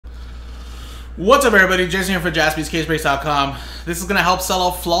What's up, everybody? Jason here for JaspysCaseBreaks.com. This is going to help sell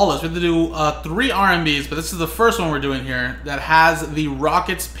out Flawless. We have to do 3 RMBs, but this is the first one we're doing here that has the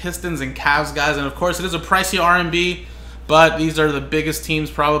Rockets, Pistons, and Cavs guys. And of course, it is a pricey RMB, but these are the biggest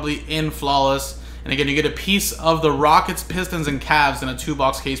teams probably in Flawless. And again, you get a piece of the Rockets, Pistons, and Cavs in a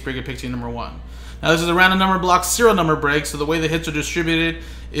 2-box case break at pick team number 1. Now, this is a random number block serial number break, so the way the hits are distributed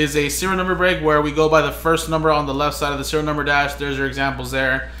is a serial number break where we go by the first number on the left side of the serial number dash. There's your examples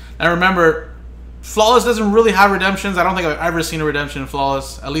there. Now remember, Flawless doesn't really have redemptions. I don't think I've ever seen a redemption in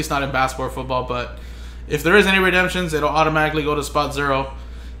Flawless, at least not in basketball or football, but if there is any redemptions, it'll automatically go to spot 0,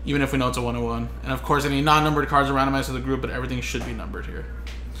 even if we know it's a 1-on-1. And of course, any non-numbered cards are randomized to the group, but everything should be numbered here.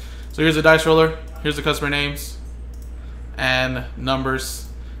 So here's the dice roller, here's the customer names and numbers,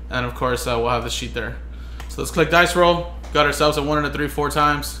 and of course, we'll have the sheet there. So let's click dice roll. Got ourselves a 1 and a 3 4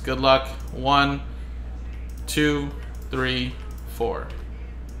 times. Good luck. 1, 2, 3, 4.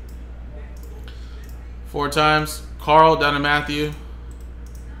 4 times. Carl down to Matthew.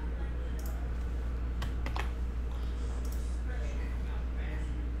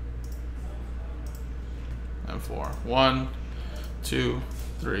 And 4. 1, 2,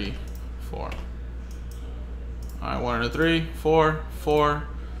 3, 4. Alright, 1 and a 3, 4, 4,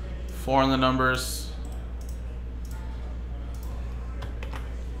 4 on the numbers.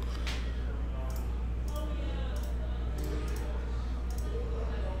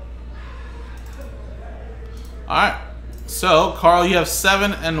 Alright, so Carl, you have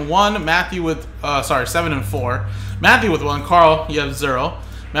 7 and 1. Matthew with, 7 and 4. Matthew with 1. Carl, you have 0.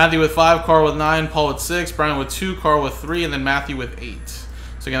 Matthew with 5. Carl with 9. Paul with 6. Brian with 2. Carl with 3. And then Matthew with 8. So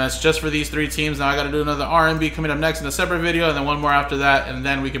again, that's just for these 3 teams. Now I got to do another RMB coming up next in a separate video, and then one more after that, and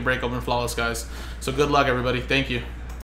then we can break open Flawless, guys. So good luck, everybody. Thank you.